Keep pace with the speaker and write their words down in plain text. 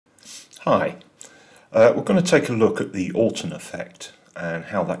Hi, we're going to take a look at the Orton effect and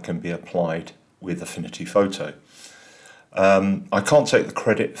how that can be applied with Affinity Photo. I can't take the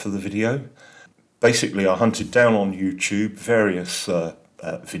credit for the video. Basically, I hunted down on YouTube various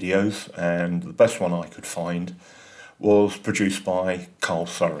videos, and the best one I could find was produced by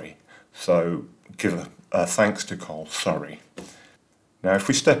Surry. So give a thanks to Surry. Now if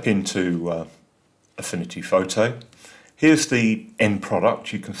we step into Affinity Photo, here's the end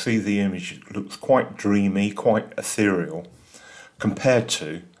product. You can see the image looks quite dreamy, quite ethereal compared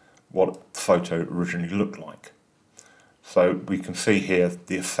to what the photo originally looked like. So we can see here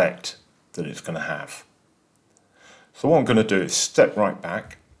the effect that it's going to have. So what I'm going to do is step right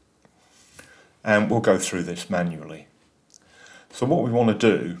back and we'll go through this manually. So what we want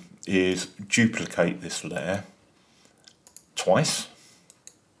to do is duplicate this layer twice,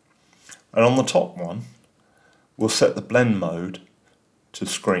 and on the top one we'll set the blend mode to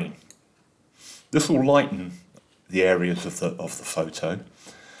screen. This will lighten the areas of the photo,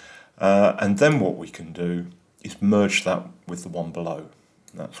 and then what we can do is merge that with the one below.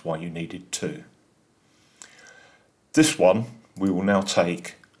 That's why you needed two. This one we will now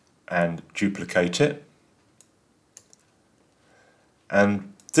take and duplicate it,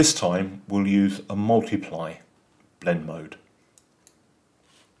 and this time we'll use a multiply blend mode.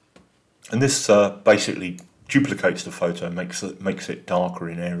 And this basically duplicates the photo and makes it darker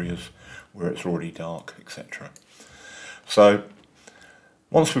in areas where it's already dark, etc. So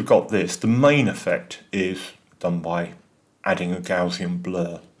once we've got this, the main effect is done by adding a Gaussian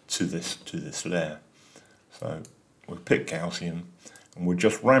blur to this layer. So we'll pick Gaussian and we'll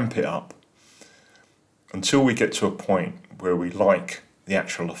just ramp it up until we get to a point where we like the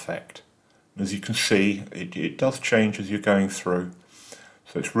actual effect. And as you can see, it does change as you're going through,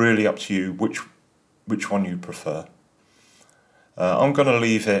 so it's really up to you which one you prefer. I'm going to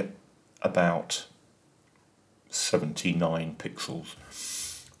leave it about 79 pixels,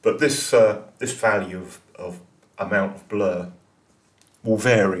 but this value of amount of blur will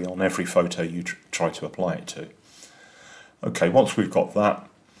vary on every photo you try to apply it to. Okay, once we've got that,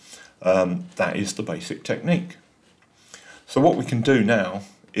 that is the basic technique. So what we can do now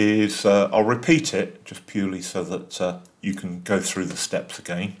is, I'll repeat it just purely so that you can go through the steps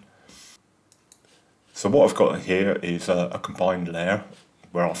again. So what I've got here is a combined layer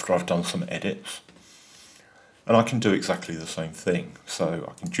where after I've done some edits, and I can do exactly the same thing. So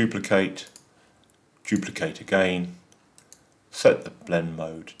I can duplicate again, set the blend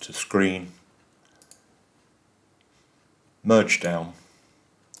mode to screen, merge down,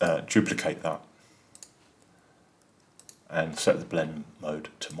 duplicate that, and set the blend mode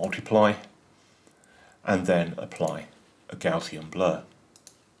to multiply, and then apply a Gaussian blur.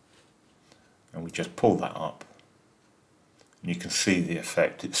 And we just pull that up and you can see the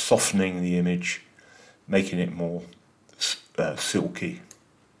effect. It's softening the image, making it more silky.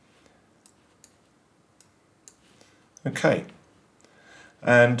 Okay,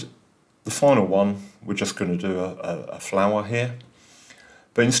 and the final one, we're just going to do a flower here.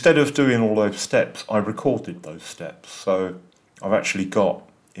 But instead of doing all those steps, I recorded those steps. So I've actually got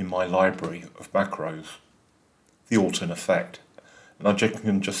in my library of macros the Orton effect. And I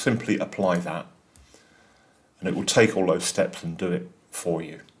can just simply apply that, and it will take all those steps and do it for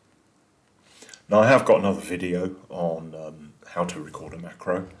you. Now I have got another video on how to record a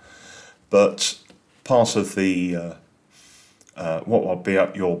macro, but part of the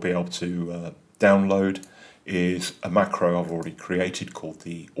what you'll be able to download is a macro I've already created called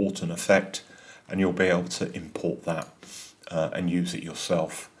the Orton effect, and you'll be able to import that and use it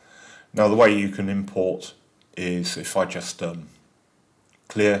yourself. Now the way you can import is if I just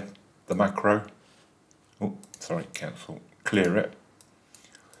clear the macro, clear it.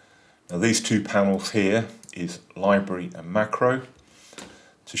 Now these two panels here is library and macro.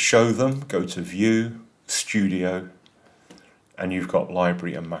 To show them, go to view, studio, and you've got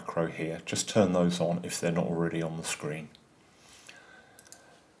library and macro here. Just turn those on if they're not already on the screen.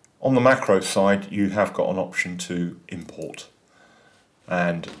 On the macro side, you have got an option to import,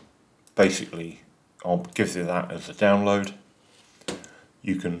 and basically I'll give you that as a download.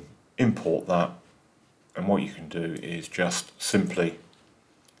 You can import that, and what you can do is just simply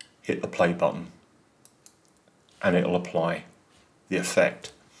hit the play button and it'll apply the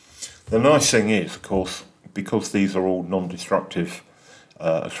effect. The nice thing is, of course, because these are all non-destructive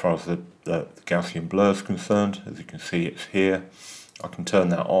as far as the Gaussian blur is concerned, as you can see it's here, I can turn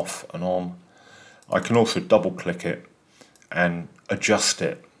that off and on. I can also double click it and adjust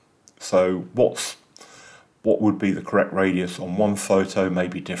it. So what would be the correct radius on one photo may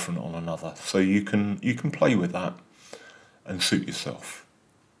be different on another. So you can play with that and suit yourself.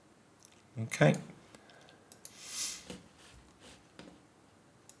 Okay.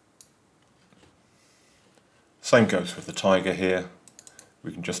 Same goes with the tiger here.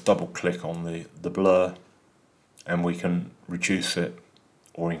 We can just double click on the blur and we can reduce it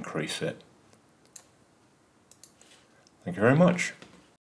or increase it. Thank you very much.